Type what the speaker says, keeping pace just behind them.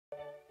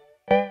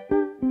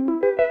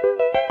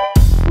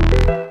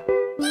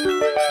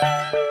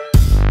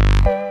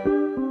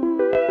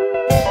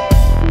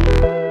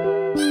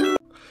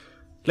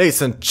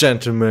Ladies and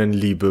Gentlemen,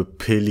 liebe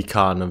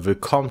Pelikane,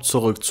 willkommen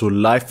zurück zu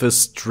Life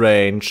is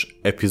Strange,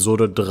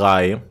 Episode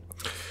 3.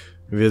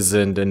 Wir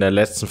sind in der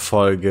letzten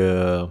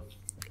Folge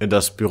in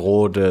das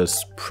Büro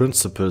des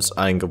Principals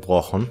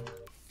eingebrochen.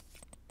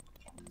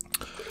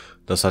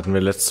 Das hatten wir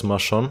letztes Mal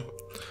schon.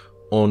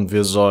 Und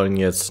wir sollen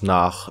jetzt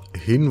nach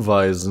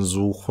Hinweisen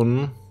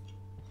suchen,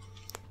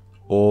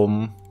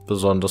 um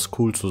besonders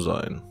cool zu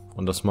sein.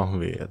 Und das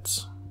machen wir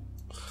jetzt.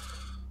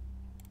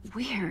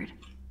 Weird.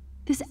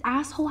 This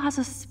asshole has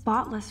a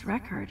spotless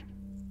record.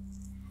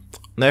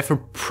 Nathan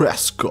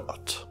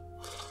Prescott.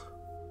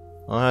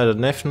 Ah ja, der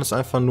Nathan ist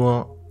einfach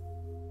nur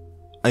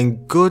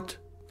ein good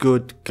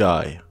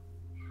guy.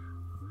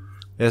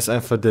 Er ist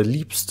einfach der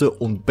liebste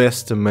und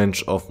beste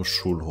Mensch auf dem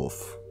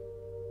Schulhof.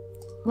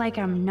 Like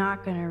I'm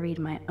not gonna read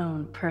my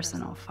own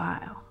personal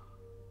file.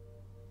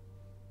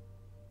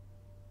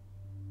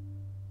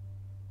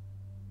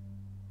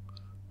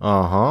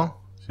 Aha.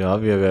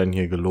 Ja, wir werden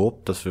hier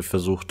gelobt, dass wir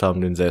versucht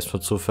haben, den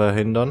Selbstmord zu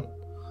verhindern.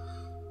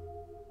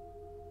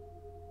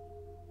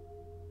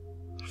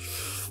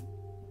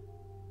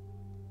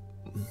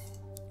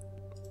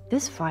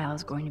 This file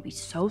is going to be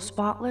so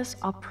spotless,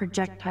 I'll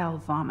projectile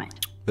vomit.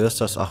 Wer ist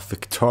das? Ach,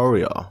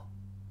 Victoria.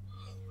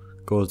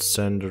 Gold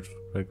Standard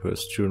Record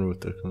Student with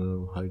the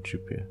high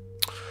GPA.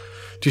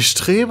 Die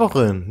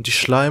Streberin, die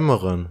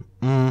Schleimerin.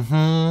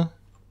 I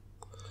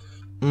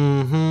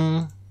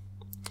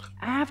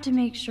have to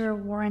make sure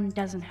Warren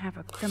doesn't have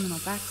a criminal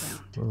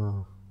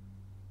background.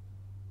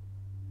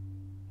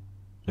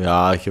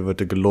 Ja, hier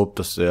wird gelobt,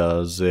 dass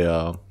er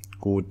sehr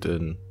gut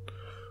in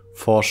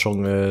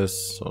Forschung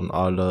ist und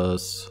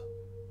alles.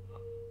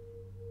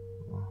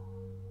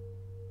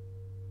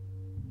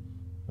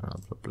 Ja,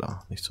 bla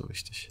bla, nicht so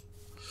wichtig.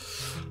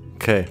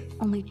 Okay.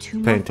 Only two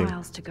more Painting.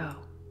 files to go.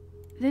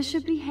 This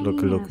should be hanging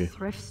in Looky. a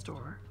thrift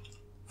store.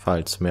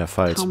 Files, mehr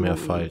Files, mehr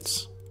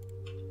Tumbleweeds.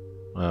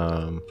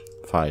 Files.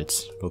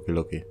 Files.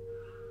 Looky.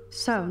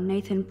 So,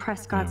 Nathan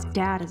Prescott's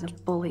dad is a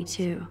bully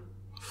too.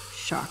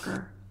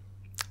 Shocker.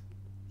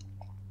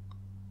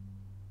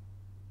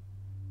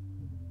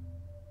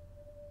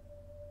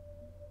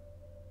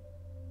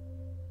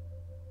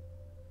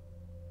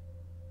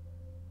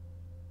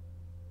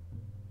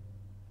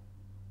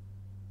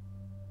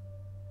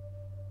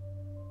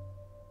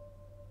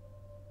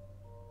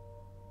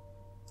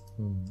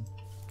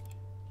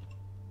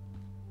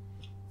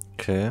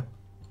 Okay.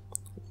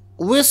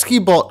 Whiskey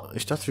Bottle.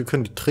 Ich dachte, wir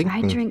können die I'd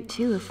trinken. drink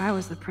too if I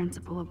was the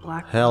principal of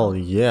Black. Hell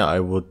yeah, I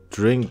would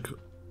drink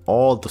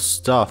all the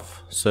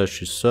stuff.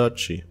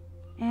 Searchy.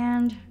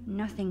 And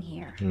nothing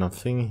here.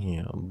 Nothing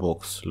here.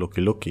 Books.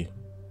 Looky.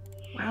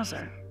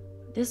 Wowzer.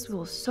 This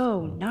will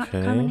so not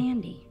Okay. come in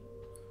handy.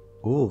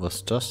 Was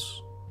ist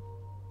das?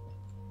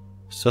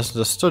 Das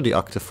ist doch die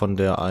Akte von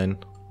der einen.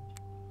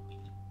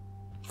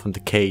 Von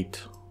der Kate.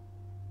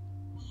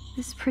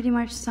 This pretty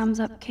much sums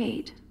up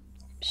Kate.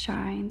 Shy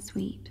and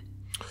sweet.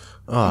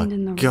 Ah, And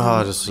in the ja,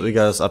 wrong das ist place.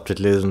 egal, das Update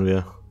lesen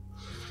wir.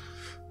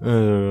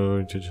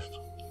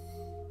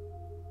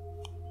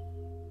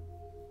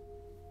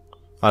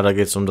 Da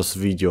geht's um das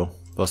Video,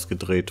 was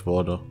gedreht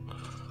wurde.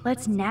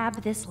 Let's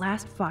nab this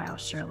last file,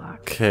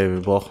 Sherlock. Okay,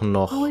 wir brauchen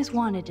noch Always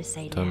wanted to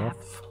say Turn nab.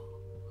 off.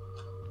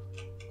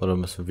 Oder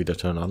müssen wir wieder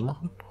Turn on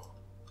machen?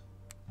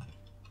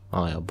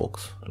 Ah ja,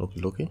 Box.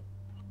 Looky.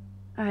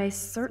 I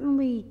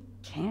certainly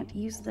can't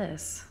use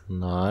this.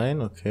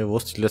 Nein, okay, wo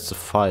ist die letzte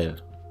File?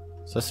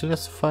 Ist das die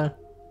letzte File?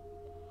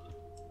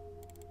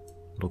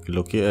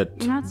 Looky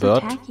at You're not so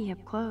Bird. tacky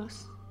up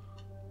close.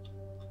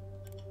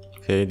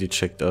 Okay, die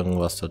checkt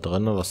irgendwas da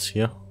drin. Was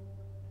hier?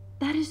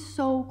 That is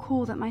so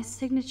cool that my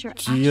signature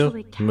Dear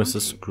actually counted.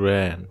 Mrs.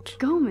 Grant.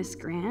 Go, Miss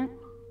Grant.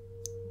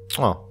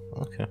 Ah,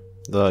 okay.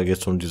 Da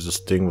geht's um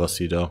dieses Ding, was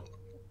sie da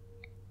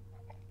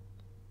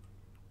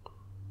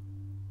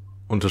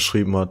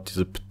unterschrieben hat,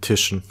 diese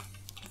Petition.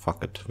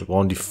 Fuck it. Wir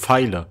brauchen die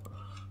Pfeile.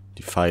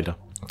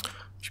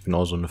 Ich bin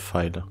auch so eine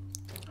Pfeile.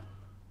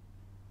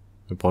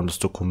 Wir brauchen das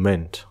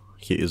Dokument.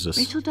 Hier ist es.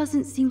 Rachel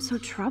doesn't seem so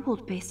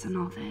troubled based on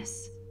all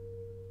this.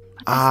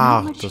 But there's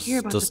Ah, not much das- here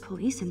about das- the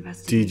police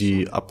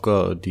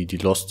investigation. Die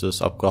lost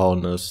ist,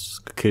 abgehauen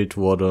ist, gekillt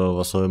wurde,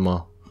 was auch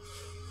immer.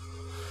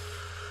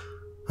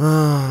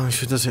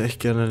 Ich würde das ja echt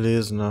gerne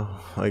lesen, ne?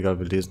 Egal,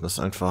 wir lesen das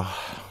einfach.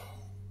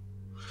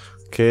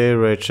 Okay,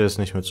 Rachel ist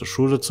nicht mehr zur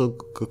Schule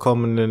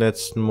gekommen in den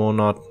letzten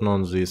Monaten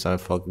und sie ist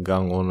einfach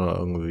gegangen, ohne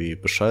irgendwie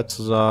Bescheid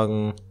zu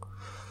sagen.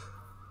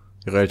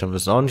 Ihre Eltern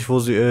wissen auch nicht, wo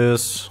sie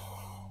ist.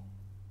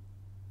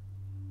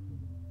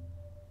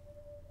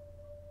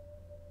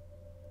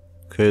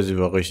 Okay, sie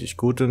war richtig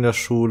gut in der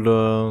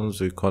Schule.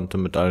 Sie konnte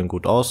mit allen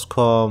gut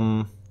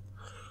auskommen.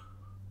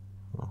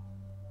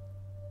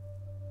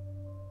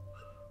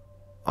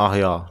 Ach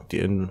ja,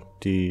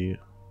 die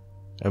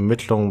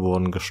Ermittlungen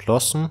wurden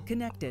geschlossen.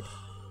 Connected.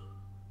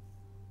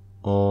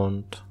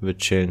 Und wir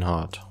chillen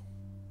hart.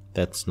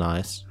 That's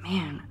nice.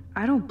 Man,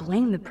 I don't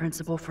blame the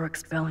principal for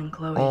expelling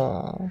Chloe.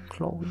 Oh,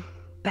 Chloe.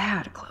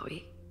 Bad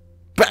Chloe.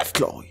 Bad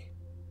Chloe.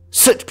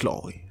 Sit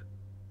Chloe.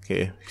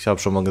 Okay, ich habe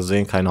schon mal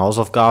gesehen, keine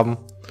Hausaufgaben.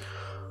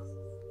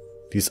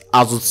 Die ist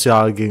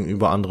asozial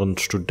gegenüber anderen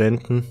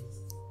Studenten.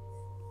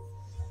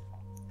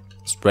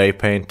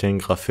 Spraypainting,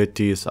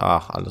 Graffitis,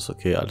 ach, alles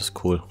okay, alles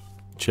cool.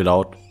 Chill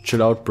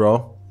out,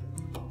 bro.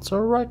 It's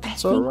alright,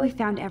 it's I think we alright.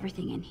 found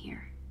everything in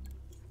here.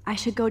 I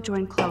should go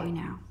join Chloe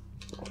now.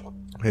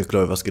 Hey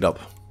Chloe, was geht ab?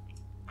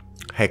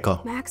 Hacker.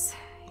 Max,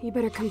 you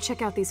better come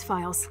check out these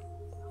files.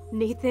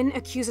 Nathan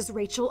accuses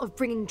Rachel of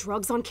bringing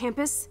drugs on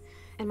campus,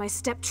 and my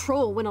step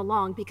troll went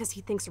along because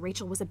he thinks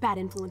Rachel was a bad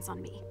influence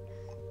on me.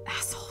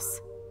 Assholes.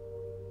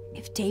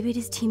 If David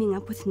is teaming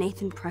up with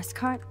Nathan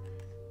Prescott,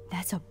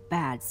 that's a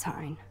bad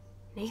sign.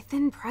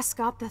 Nathan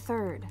Prescott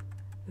III.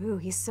 Ooh,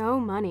 he's so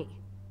money.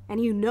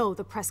 And you know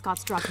the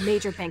Prescotts dropped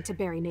major bank to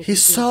bury Nathan.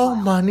 He's so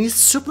money Look,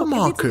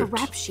 supermarket. it's like a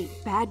rap sheet.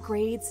 Bad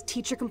grades,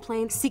 teacher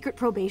complaints, secret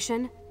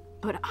probation.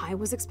 But I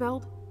was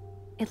expelled?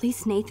 At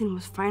least Nathan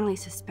was finally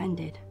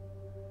suspended.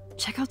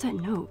 Check out that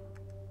note.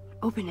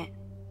 Open it.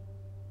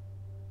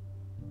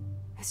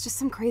 It's just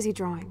some crazy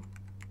drawing.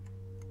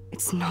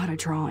 It's not a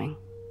drawing.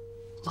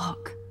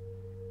 Look.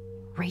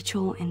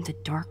 Rachel in the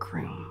dark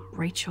room.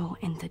 Rachel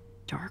in the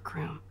dark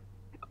room.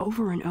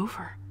 Over and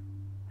over.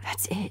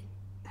 That's it.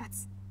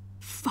 That's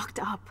fucked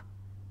up.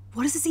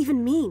 What does this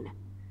even mean?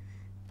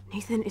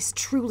 Nathan is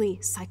truly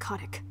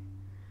psychotic.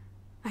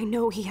 I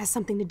know he has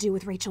something to do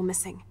with Rachel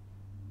missing.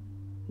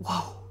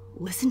 Whoa,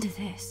 listen to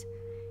this.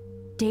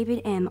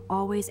 David M.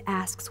 always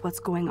asks what's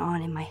going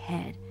on in my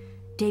head.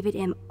 David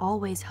M.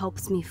 always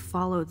helps me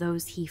follow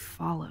those he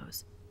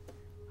follows.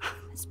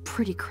 It's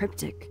pretty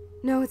cryptic.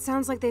 No, it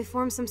sounds like they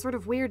formed some sort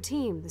of weird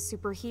team, the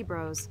Super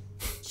Hebros.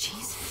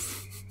 Jesus.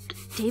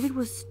 David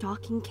was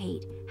stalking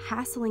Kate,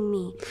 hassling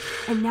me,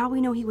 and now we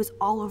know he was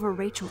all over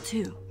Rachel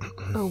too.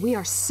 Oh, we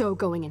are so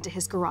going into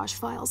his garage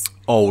files.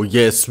 Oh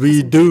yes,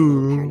 we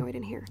do. Paranoid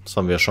in here. Das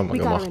haben wir ja schon mal We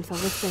got our gemacht. info,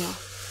 let's bail.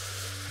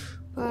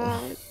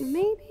 But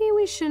maybe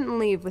we shouldn't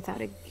leave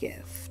without a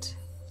gift.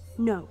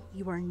 No,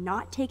 you are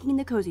not taking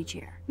the cozy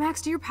chair.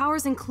 Max, do your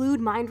powers include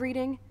mind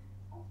reading?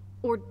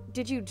 Or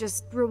did you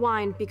just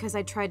rewind because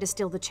I tried to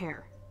steal the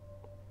chair?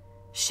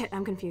 Shit,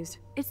 I'm confused.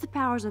 It's the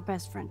powers of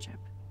best friendship.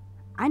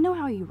 I know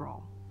how you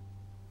roll.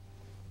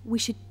 We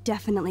should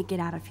definitely get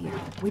out of here.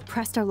 We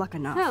pressed our luck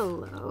enough.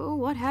 Hello,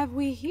 what have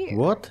we here?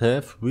 What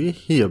have we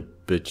here,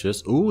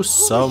 bitches? Ooh,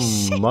 some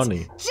Shit,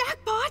 money.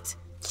 Jackpot!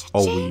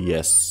 Oh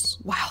yes.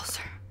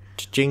 Wowzer.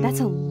 Cha-ching. That's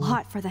a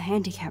lot for the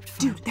handicapped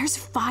fund. Dude, there's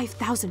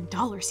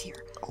 $5,000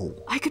 here. Oh.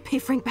 I could pay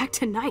Frank back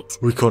tonight.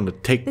 We're gonna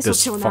take This will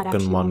this chill him out after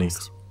fucking he money.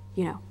 almost,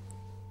 you know,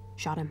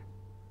 shot him.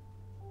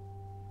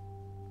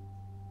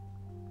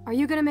 Are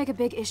you gonna make a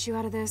big issue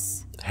out of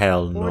this?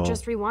 Hell no. Or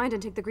just rewind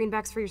and take the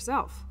greenbacks for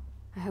yourself?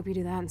 I hope you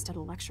do that instead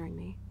of lecturing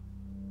me.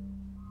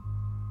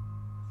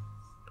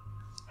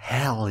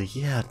 Hell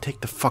yeah,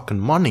 take the fucking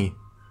money,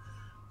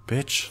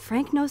 bitch.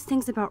 Frank knows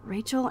things about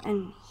Rachel,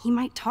 and he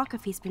might talk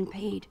if he's been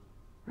paid,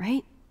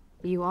 right?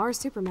 You are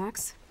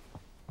Supermax.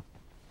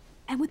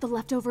 And with the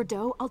leftover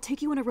dough, I'll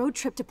take you on a road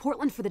trip to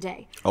Portland for the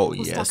day. Oh,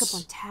 we'll yes. stock up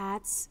on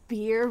tats,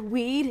 beer,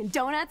 weed, and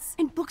donuts,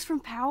 And books from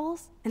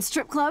Powell's? and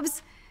strip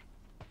clubs.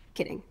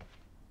 Kidding.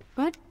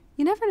 But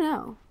you never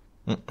know.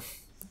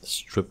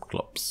 Strip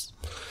clubs.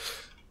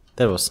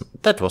 That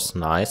was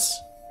nice.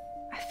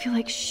 I feel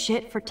like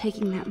shit for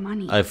taking that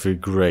money. I feel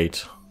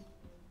great.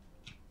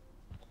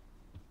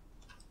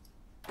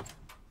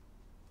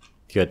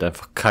 Die hat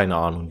einfach keine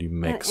Ahnung, die That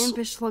Max.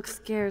 impish look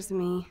scares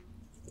me.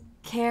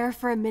 Care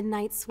for a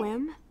midnight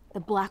swim? The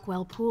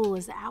Blackwell pool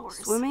is ours.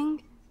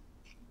 Swimming?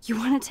 You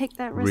want to take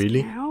that risk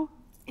Really? now?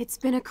 It's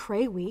been a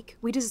cray week.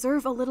 We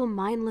deserve a little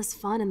mindless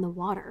fun in the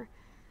water.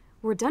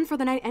 We're done for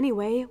the night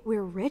anyway.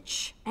 We're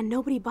rich, and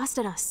nobody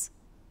busted us.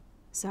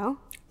 So,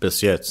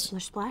 Bis jetzt.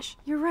 splish splash?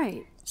 You're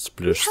right.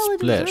 Splish Hella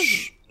deserve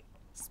splash. it.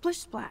 Splish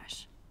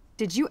splash.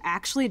 Did you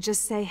actually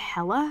just say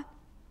hella?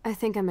 I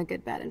think I'm a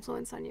good bad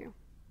influence on you.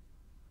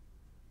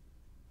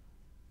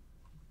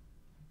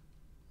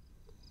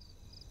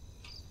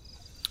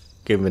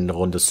 Gehen wir eine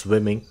Runde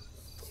Swimming.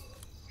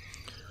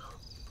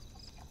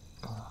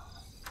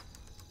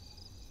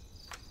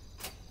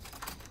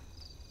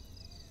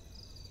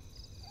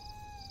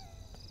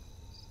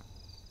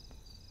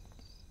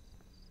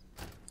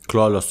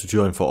 Klar, lass die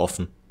Tür einfach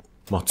offen.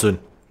 Macht Sinn.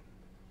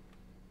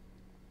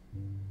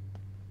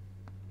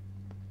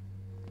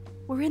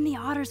 We're in the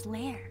otter's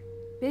lair.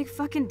 Big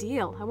fucking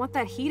deal. I want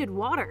that heated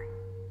water.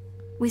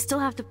 We still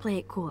have to play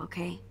it cool,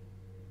 okay?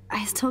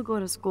 I still go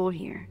to school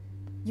here.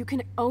 You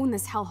can own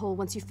this hellhole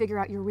once you figure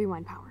out your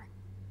rewind power.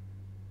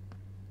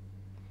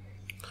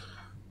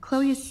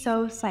 Chloe is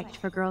so psyched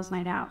for girls'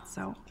 night out,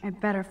 so I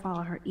better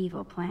follow her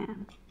evil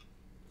plan.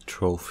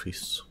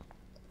 Trophies.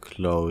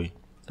 Chloe.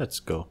 Let's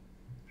go.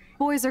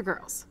 Boys or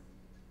girls?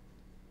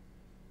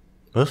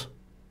 Was?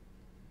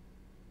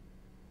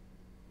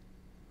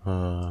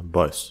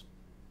 Boys.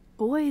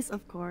 Boys,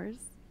 of course.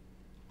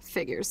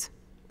 Figures.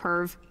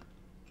 Perv.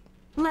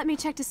 Let me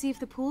check to see if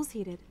the pool's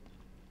heated.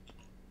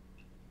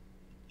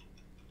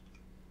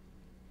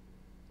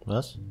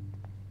 Was?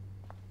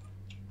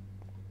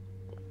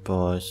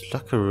 Boys,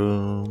 Locker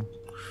Room.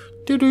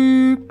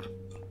 Düdüp.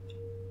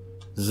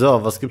 So,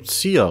 was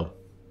gibt's hier?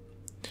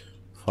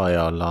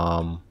 Fire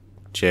alarm.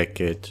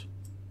 Jacket.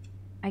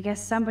 I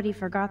guess somebody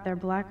forgot their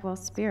Blackwell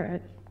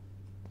spirit.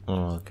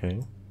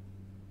 Okay.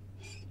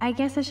 I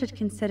guess I should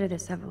consider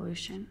this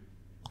evolution.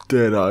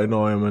 Dad, I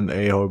know I'm an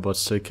a-hole, but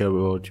still care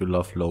about you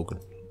love Logan.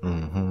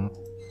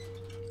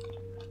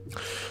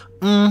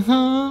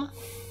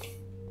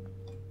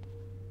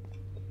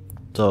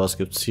 So, was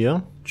gibt's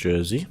hier?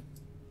 Jersey.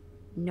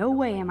 No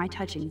way am I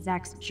touching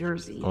Zach's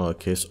jersey.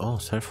 Okay, oh,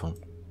 cell phone.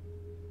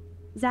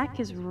 Zach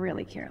is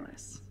really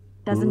careless.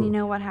 Doesn't he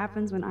know what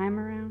happens when I'm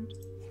around?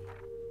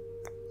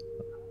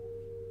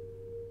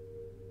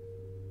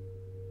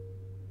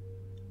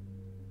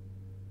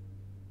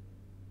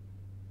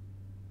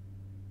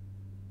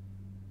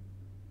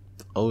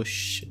 Oh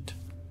shit.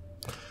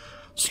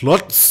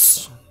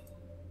 Slots!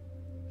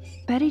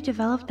 Betty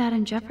developed that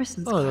in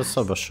Jefferson's Oh, das ist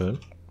class. aber schön.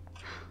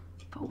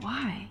 But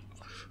why?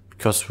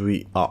 Because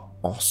we are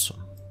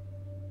awesome.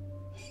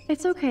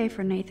 It's okay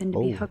for Nathan to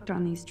be hooked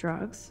on these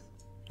drugs.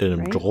 Der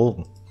nimmt Right?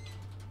 Drogen.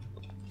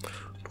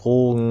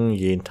 Drogen,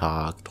 jeden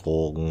Tag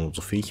Drogen,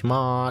 so viel ich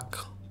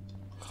mag.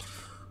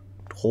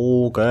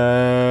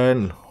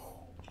 Drogen.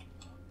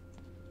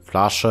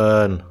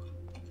 Flaschen.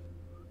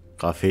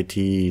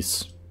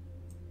 Graffitis.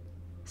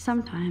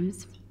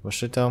 Sometimes. Was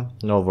steht da?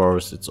 No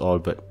worries, it's all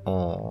bad.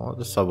 Oh,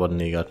 das ist aber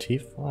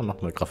negativ. Oh,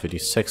 noch mehr Graffiti.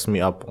 Sex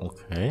me up.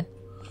 Okay.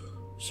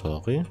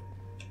 Sorry.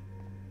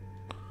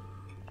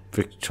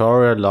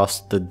 Victoria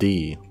lost the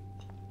D.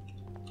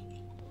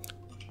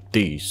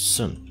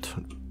 Decent.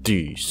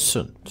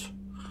 Decent.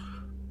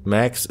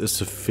 Max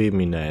is a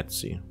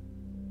feminazi.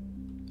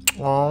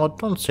 Oh,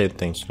 don't say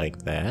things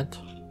like that.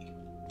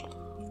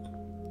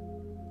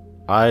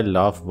 I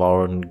love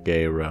Warren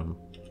Gayram.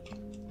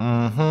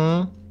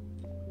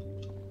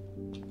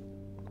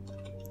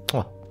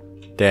 Oh,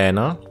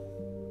 Dana.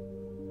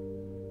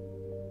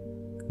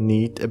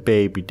 Need a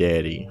baby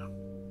daddy.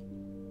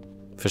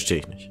 Verstehe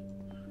ich nicht.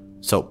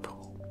 Soap.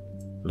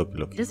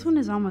 Look. This one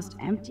is almost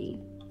empty.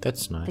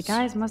 That's nice. The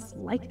guys must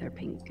like their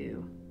pink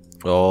goo.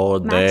 Oh,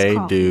 Max they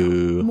Caulfield,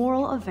 do.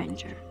 Moral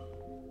avenger.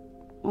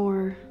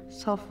 Or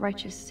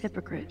self-righteous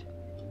hypocrite.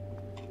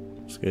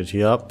 Was geht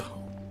hier ab?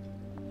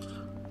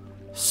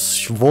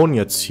 Ich wohne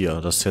jetzt hier.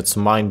 Das ist jetzt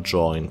mein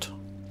Joint.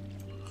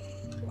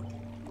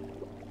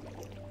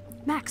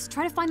 Max,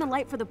 try to find the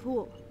light for the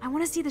pool. I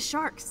want to see the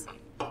sharks.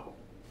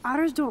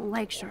 Otters don't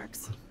like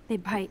sharks. They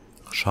bite.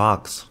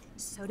 Sharks.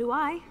 So do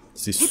I.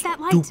 Sie ist Hit that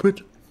light.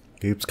 stupid.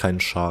 Hier gibt's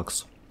keinen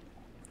Sharks.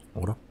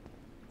 Oder?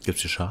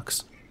 Gibt's hier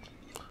Sharks?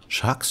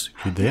 Sharks?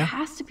 You There there?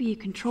 has to be a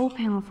control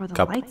panel for the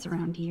Cup. lights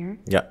around here.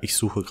 Ja, ich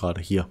suche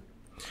gerade hier.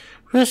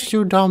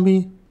 Rescue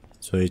Dummy.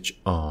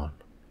 Switch on.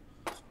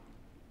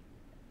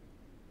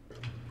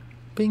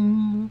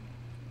 Bing.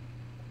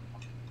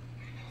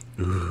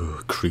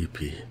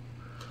 Creepy.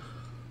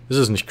 Ist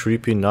es nicht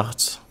creepy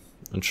nachts?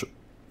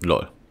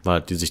 Lol. Wann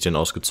hat die sich denn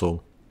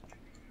ausgezogen?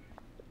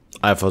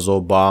 Einfach so,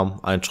 bam,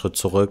 einen Schritt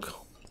zurück.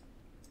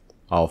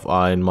 Auf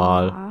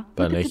einmal.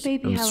 Bei look at the Licht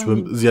baby im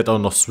Halloween. Sie hat auch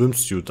noch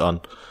Swimsuit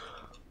an.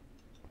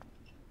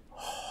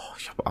 Oh,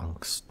 ich habe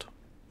Angst.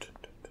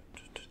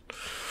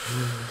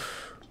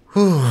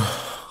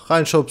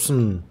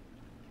 Reinschubsen.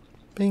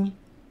 Bing.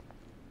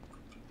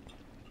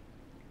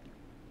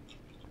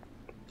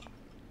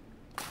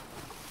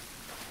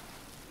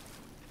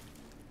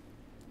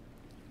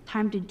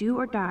 Time to do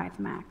or dive,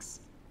 Max.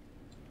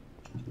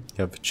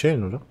 Ja, wir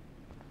chillen, oder?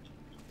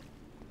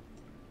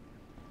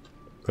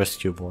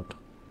 Rescue Board.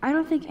 I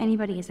don't think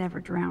anybody has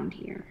ever drowned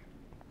here.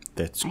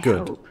 That's I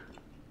good. hope.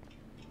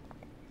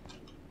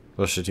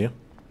 Was steht hier?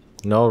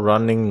 No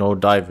running, no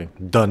diving.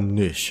 Dann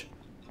nicht.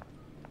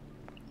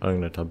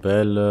 Irgendeine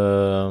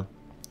Tabelle.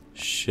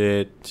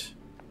 Shit.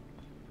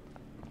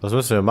 Was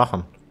müssen wir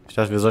machen? Ich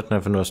dachte, wir sollten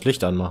einfach nur das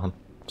Licht anmachen.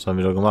 Das haben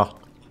wir doch gemacht.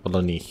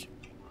 Oder nicht?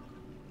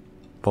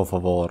 Por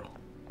favor.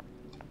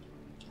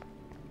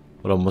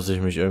 Oder muss ich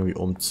mich irgendwie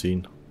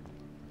umziehen?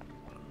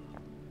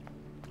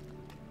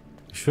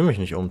 Ich will mich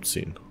nicht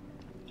umziehen.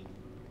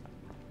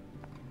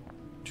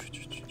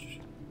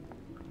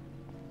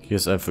 Hier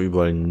ist einfach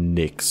überall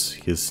nix.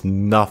 Hier ist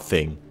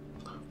nothing.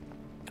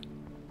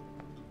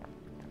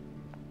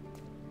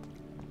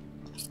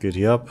 Was geht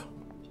hier ab?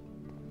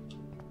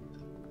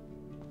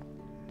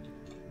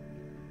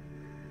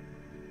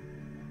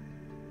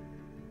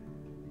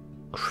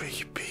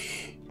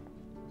 Creepy.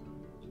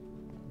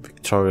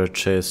 Victoria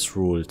Chase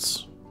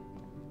Rules.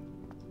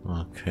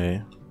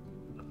 Okay.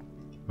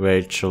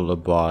 Rachel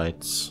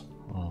abides.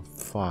 Oh,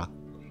 fuck.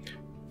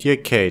 Dear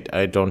Kate,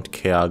 I don't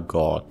care,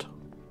 God.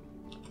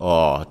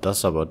 Oh, das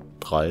ist aber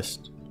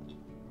dreist.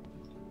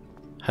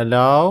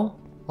 Hello?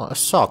 Oh, a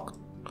sock.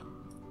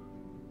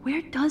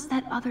 Where does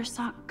that other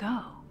sock go?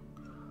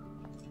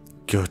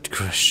 Good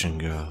question,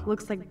 girl.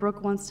 Looks like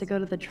Brooke wants to go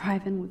to the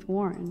drive-in with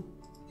Warren.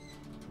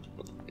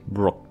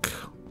 Brooke.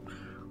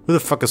 Who the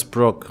fuck is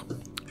Brooke?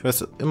 Ich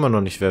weiß immer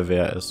noch nicht,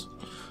 wer ist.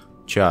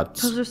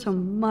 Charts. Those are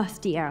some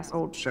musty-ass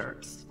old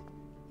shirts.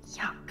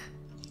 Yuck.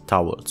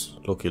 Towels.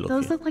 Loki.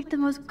 Those look like the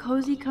most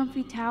cozy,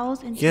 comfy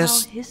towels in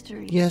Yes. towel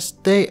history. Yes,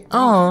 they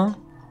are.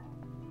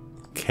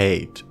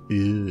 Kate.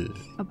 Ew.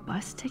 A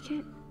bus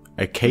ticket?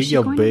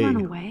 Arcadia going Bay. to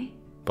run away?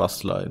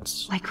 Bus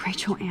Lines. Like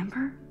Rachel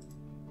Amber?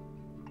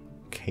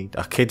 Kate.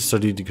 Ach, Kate ist doch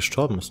die, die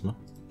gestorben ist, ne?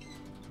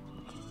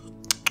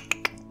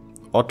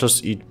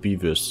 Otters eat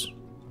beavers.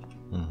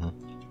 Mhm.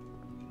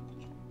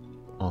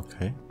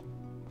 Okay.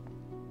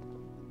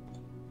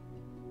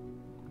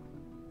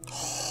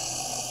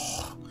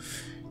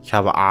 Ich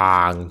habe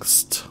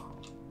Angst.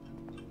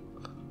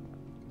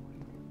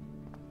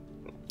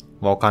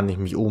 Wo kann ich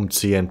mich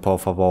umziehen, por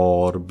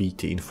favor?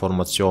 Bitte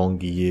Information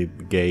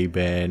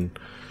geben.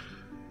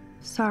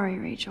 Sorry,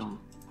 Rachel.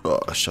 Oh,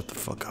 shut the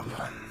fuck up.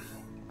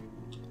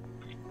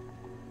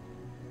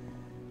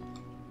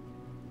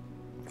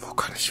 Wo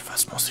kann ich,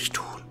 was muss ich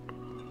tun?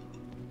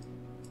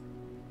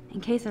 In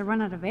case I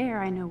run out of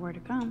air, I know where to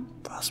come.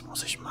 Was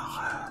muss ich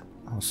machen?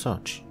 Oh,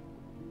 search.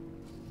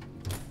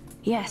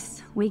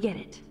 Yes, we get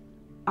it.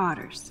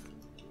 Otters.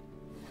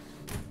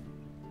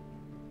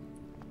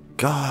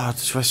 Gott,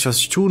 ich weiß nicht, was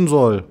ich tun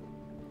soll.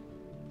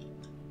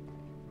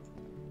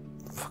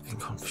 Fucking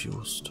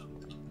confused.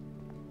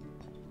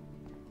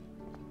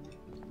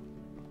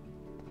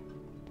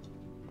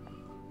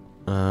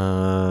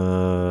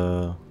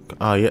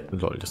 Ja,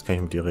 lol, das kann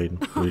ich mit dir reden.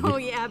 Really? Oh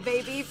yeah,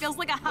 baby. Feels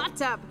like a hot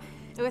tub.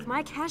 And with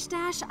my cash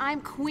dash,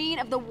 I'm queen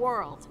of the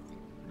world.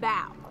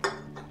 Bow.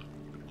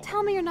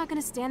 Tell me you're not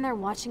gonna stand there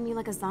watching me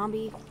like a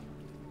zombie.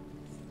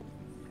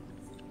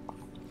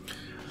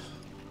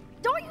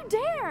 Don't you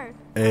dare!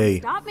 Ey,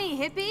 Stop me,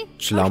 hippie.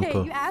 Schlampe.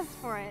 Okay, you asked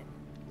for it.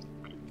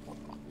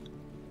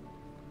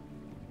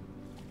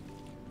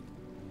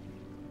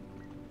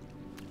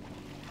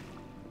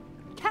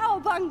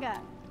 Cowabunga!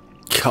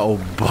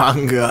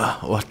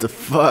 Cowabunga, what the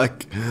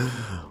fuck?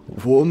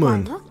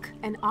 Woman. Look,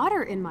 an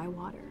otter in my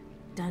water.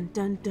 Dun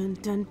dun dun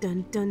dun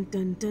dun dun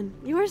dun dun.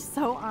 You are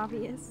so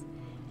obvious.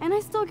 And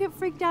I still get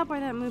freaked out by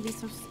that movie,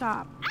 so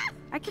stop.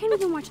 I can't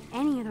even watch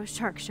any of those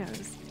shark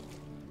shows.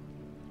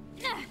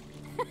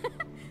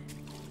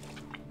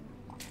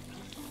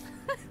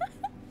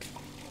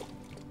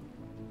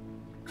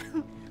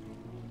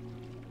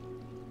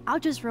 I'll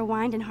just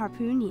rewind and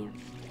harpoon you.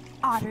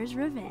 Otter's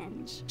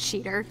revenge.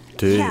 Cheater.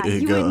 Yeah,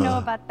 you wouldn't know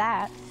about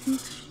that.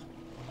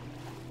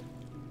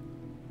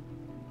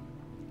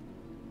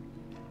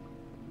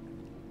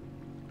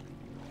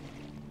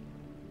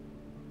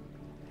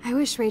 I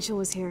wish Rachel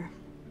was here.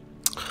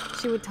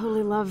 She would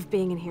totally love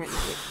being in here at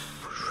night.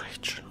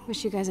 Rachel.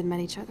 Wish you guys had met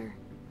each other.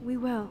 We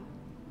will.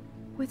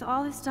 With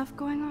all this stuff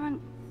going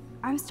on,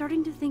 I'm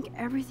starting to think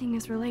everything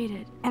is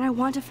related. And I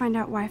want to find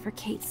out why for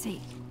Kate's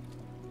sake.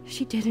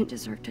 She didn't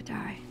deserve to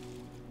die.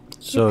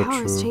 So Your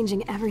power is true.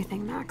 changing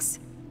everything, Max.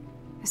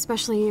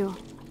 Especially you.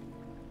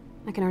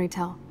 I can already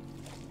tell.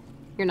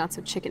 You're not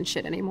so chicken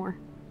shit anymore.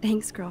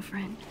 Thanks,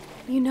 girlfriend.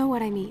 You know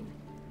what I mean.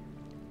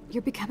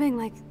 You're becoming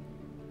like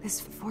this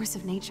force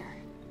of nature.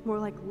 More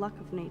like luck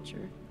of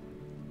nature.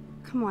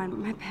 Come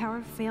on, my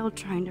power failed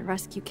trying to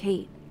rescue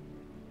Kate.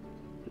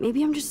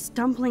 Maybe I'm just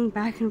stumbling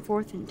back and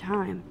forth in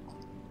time.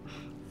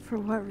 For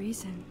what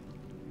reason?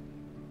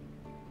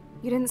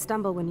 You didn't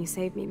stumble when you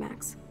saved me,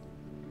 Max.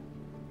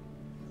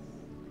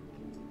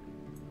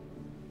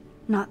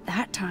 Not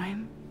that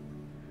time.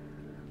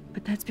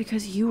 But that's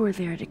because you were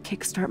there to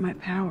kickstart my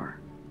power.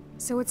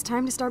 So it's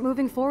time to start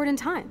moving forward in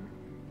time.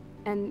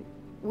 And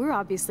we're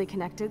obviously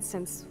connected,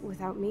 since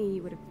without me,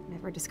 you would have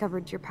never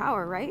discovered your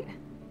power, right?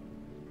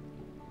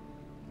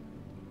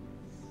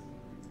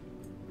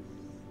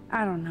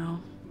 I don't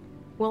know.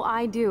 Well,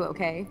 I do,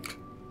 okay?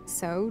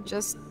 So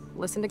just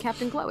listen to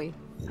Captain Chloe.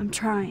 I'm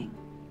trying.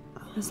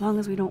 As long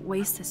as we don't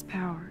waste this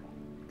power.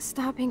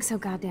 Stop being so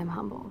goddamn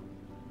humble.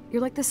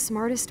 You're like the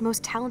smartest,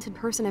 most talented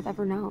person I've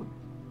ever known.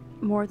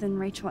 More than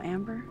Rachel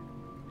Amber?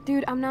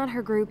 Dude, I'm not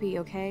her groupie,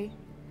 okay?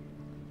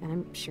 And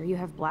I'm sure you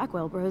have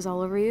Blackwell bros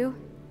all over you.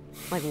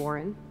 Like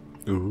Warren.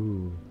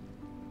 Ooh.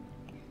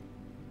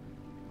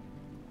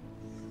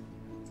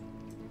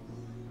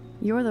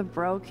 You're the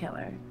bro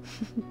killer.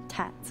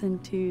 Tats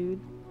and tood.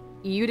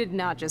 You did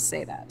not just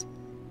say that.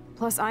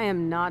 Plus, I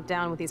am not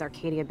down with these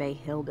Arcadia Bay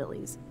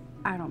hillbillies.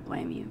 I don't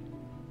blame you.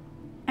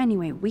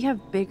 Anyway, we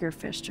have bigger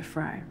fish to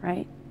fry,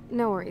 right?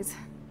 No worries.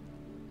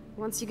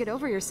 Once you get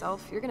over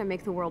yourself, you're gonna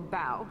make the world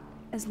bow.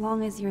 As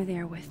long as you're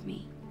there with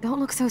me. Don't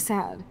look so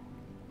sad.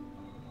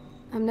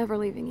 I'm never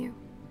leaving you.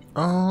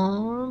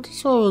 Oh,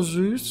 das war aber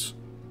süß.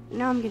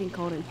 Now I'm getting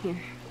cold in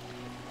here.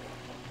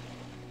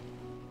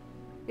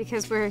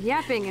 Because we're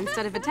yapping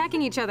instead of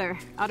attacking each other,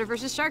 otter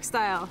versus shark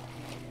style.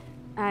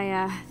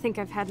 I think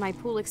I've had my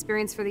pool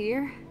experience for the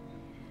year.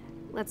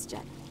 Let's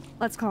jet.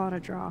 Let's call it a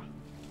draw.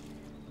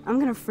 I'm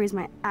gonna freeze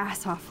my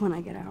ass off when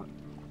I get out.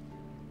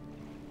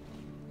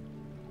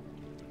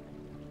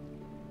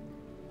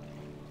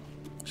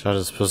 Schade,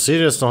 es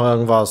passiert jetzt noch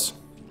irgendwas.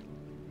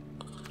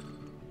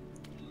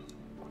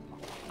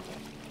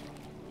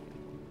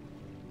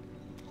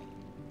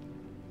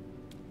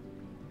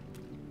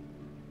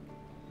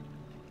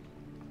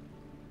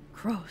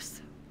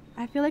 Gross.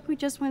 I feel like we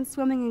just went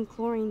swimming in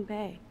Chlorine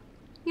Bay.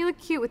 You look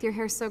cute with your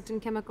hair soaked in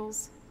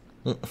chemicals.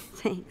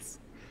 Thanks.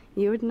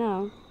 You would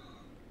know.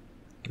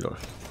 Lol.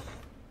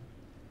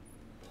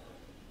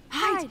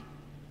 Hide!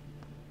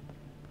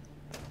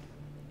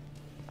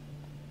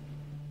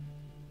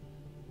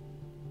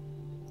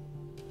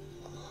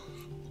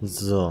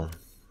 So,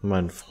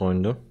 meine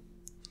Freunde.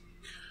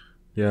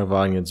 Wir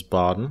waren jetzt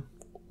baden.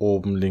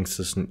 Oben links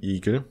ist ein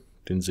Igel.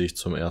 Den sehe ich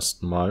zum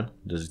ersten Mal.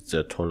 Der sieht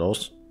sehr toll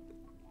aus.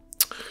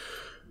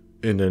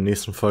 In der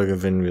nächsten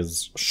Folge werden wir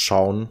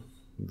schauen,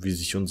 wie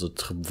sich unser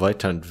Trip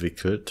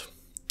weiterentwickelt.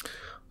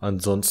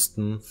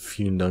 Ansonsten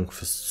vielen Dank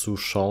fürs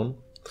Zuschauen.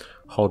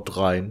 Haut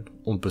rein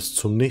und bis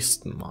zum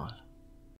nächsten Mal.